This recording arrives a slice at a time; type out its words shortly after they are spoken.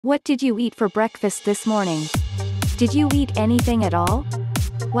What did you eat for breakfast this morning? Did you eat anything at all?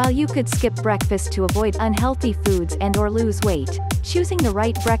 While you could skip breakfast to avoid unhealthy foods and/or lose weight, choosing the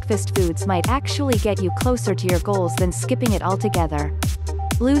right breakfast foods might actually get you closer to your goals than skipping it altogether.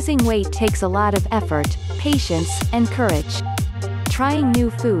 Losing weight takes a lot of effort, patience, and courage. Trying new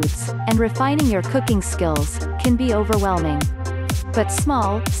foods, and refining your cooking skills, can be overwhelming. But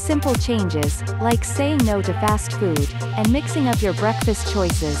small, simple changes, like saying no to fast food, and mixing up your breakfast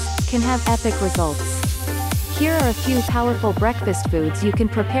choices, can have epic results. Here are a few powerful breakfast foods you can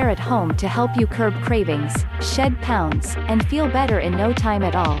prepare at home to help you curb cravings, shed pounds, and feel better in no time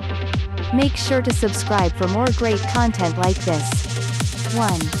at all. Make sure to subscribe for more great content like this.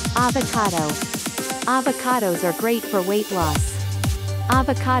 1. Avocado. Avocados are great for weight loss.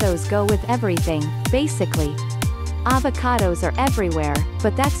 Avocados go with everything, basically. Avocados are everywhere,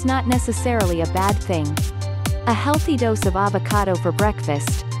 but that's not necessarily a bad thing. A healthy dose of avocado for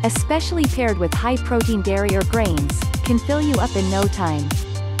breakfast, especially paired with high-protein dairy or grains, can fill you up in no time.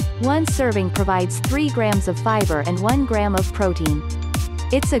 One serving provides 3 grams of fiber and 1 gram of protein.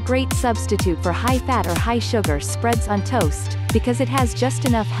 It's a great substitute for high-fat or high-sugar spreads on toast, because it has just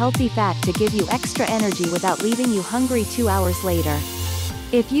enough healthy fat to give you extra energy without leaving you hungry 2 hours later.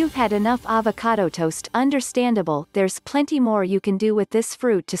 If you've had enough avocado toast, understandable, there's plenty more you can do with this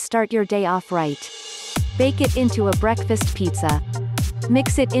fruit to start your day off right. Bake it into a breakfast pizza.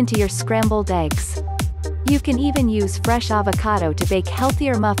 Mix it into your scrambled eggs. You can even use fresh avocado to bake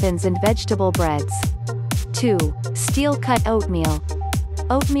healthier muffins and vegetable breads. 2. Steel-cut oatmeal.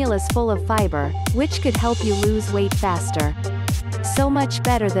 Oatmeal is full of fiber, which could help you lose weight faster. So much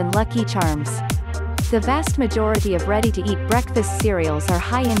better than Lucky Charms. The vast majority of ready-to-eat breakfast cereals are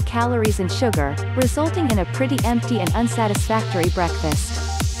high in calories and sugar, resulting in a pretty empty and unsatisfactory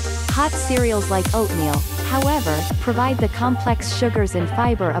breakfast. Hot cereals like oatmeal, however, provide the complex sugars and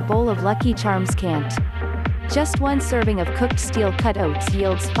fiber a bowl of Lucky Charms can't. Just one serving of cooked steel-cut oats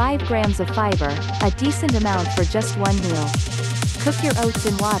yields 5 grams of fiber, a decent amount for just one meal. Cook your oats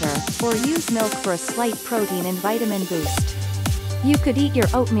in water, or use milk for a slight protein and vitamin boost. You could eat your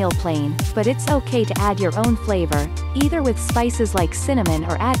oatmeal plain, but it's okay to add your own flavor, either with spices like cinnamon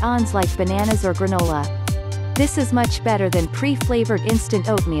or add-ons like bananas or granola. This is much better than pre-flavored instant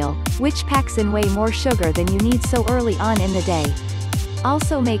oatmeal, which packs in way more sugar than you need so early on in the day.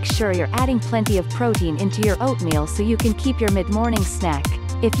 Also make sure you're adding plenty of protein into your oatmeal so you can keep your mid-morning snack,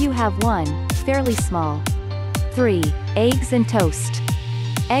 if you have one, fairly small. 3. Eggs and toast.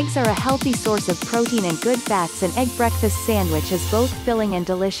 Eggs are a healthy source of protein and good fats. An egg breakfast sandwich is both filling and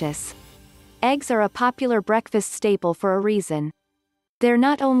delicious. Eggs are a popular breakfast staple for a reason. They're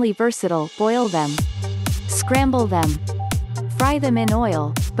not only versatile, boil them, scramble them, fry them in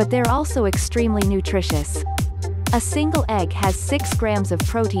oil, but they're also extremely nutritious. A single egg has 6 grams of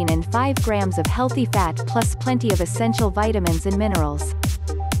protein and 5 grams of healthy fat plus plenty of essential vitamins and minerals.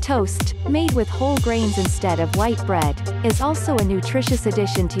 Toast, made with whole grains instead of white bread, is also a nutritious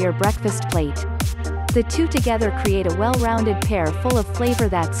addition to your breakfast plate. The two together create a well-rounded pair full of flavor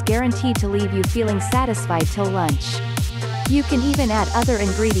that's guaranteed to leave you feeling satisfied till lunch. You can even add other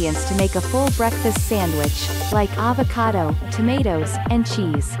ingredients to make a full breakfast sandwich, like avocado, tomatoes, and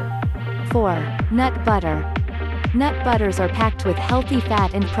cheese. 4. Nut butter. Nut butters are packed with healthy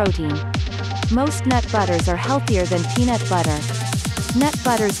fat and protein. Most nut butters are healthier than peanut butter. Nut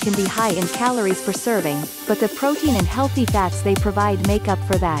butters can be high in calories per serving, but the protein and healthy fats they provide make up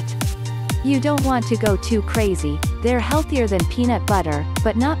for that. You don't want to go too crazy, they're healthier than peanut butter,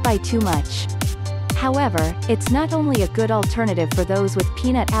 but not by too much. However, it's not only a good alternative for those with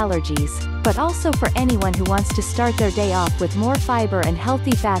peanut allergies, but also for anyone who wants to start their day off with more fiber and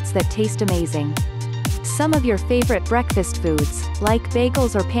healthy fats that taste amazing. Some of your favorite breakfast foods, like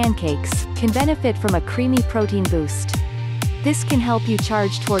bagels or pancakes, can benefit from a creamy protein boost. This can help you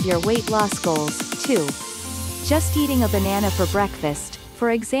charge toward your weight loss goals, too. Just eating a banana for breakfast, for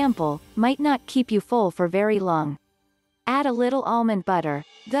example, might not keep you full for very long. Add a little almond butter,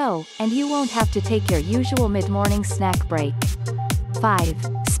 though, and you won't have to take your usual mid-morning snack break. 5.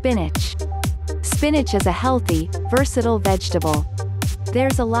 Spinach. Spinach is a healthy, versatile vegetable.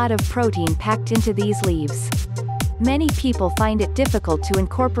 There's a lot of protein packed into these leaves. Many people find it difficult to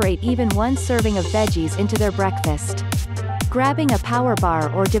incorporate even one serving of veggies into their breakfast. Grabbing a power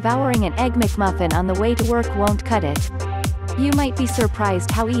bar or devouring an Egg McMuffin on the way to work won't cut it. You might be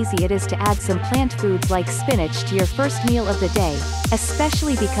surprised how easy it is to add some plant foods like spinach to your first meal of the day,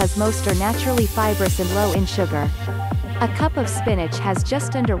 especially because most are naturally fibrous and low in sugar. A cup of spinach has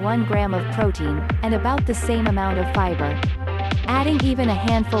just under 1 gram of protein, and about the same amount of fiber. Adding even a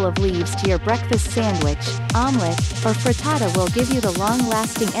handful of leaves to your breakfast sandwich, omelette, or frittata will give you the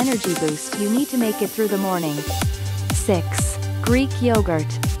long-lasting energy boost you need to make it through the morning. 6. Greek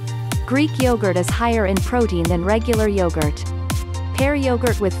yogurt. Greek yogurt is higher in protein than regular yogurt. Pair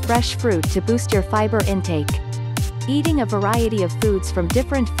yogurt with fresh fruit to boost your fiber intake. Eating a variety of foods from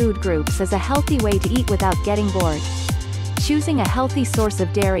different food groups is a healthy way to eat without getting bored. Choosing a healthy source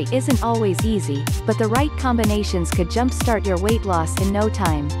of dairy isn't always easy, but the right combinations could jumpstart your weight loss in no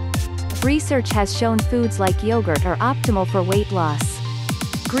time. Research has shown foods like yogurt are optimal for weight loss.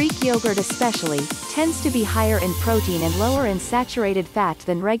 Greek yogurt especially, tends to be higher in protein and lower in saturated fat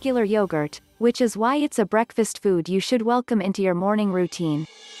than regular yogurt, which is why it's a breakfast food you should welcome into your morning routine.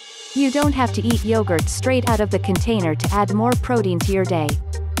 You don't have to eat yogurt straight out of the container to add more protein to your day.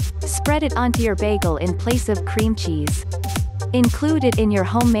 Spread it onto your bagel in place of cream cheese. Include it in your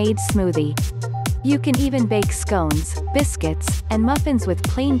homemade smoothie. You can even bake scones, biscuits, and muffins with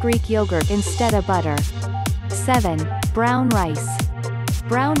plain Greek yogurt instead of butter. 7. Brown rice.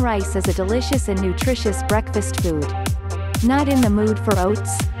 Brown rice is a delicious and nutritious breakfast food. Not in the mood for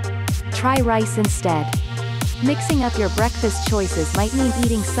oats? Try rice instead. Mixing up your breakfast choices might mean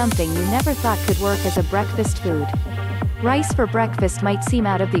eating something you never thought could work as a breakfast food. Rice for breakfast might seem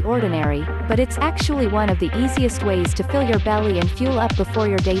out of the ordinary, but it's actually one of the easiest ways to fill your belly and fuel up before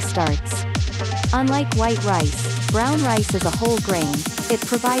your day starts. Unlike white rice, brown rice is a whole grain. It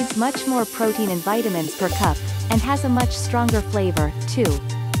provides much more protein and vitamins per cup, and has a much stronger flavor, too.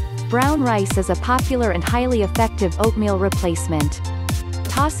 Brown rice is a popular and highly effective oatmeal replacement.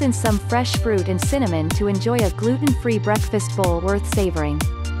 Toss in some fresh fruit and cinnamon to enjoy a gluten-free breakfast bowl worth savoring.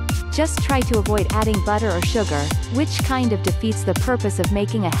 Just try to avoid adding butter or sugar, which kind of defeats the purpose of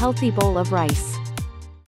making a healthy bowl of rice.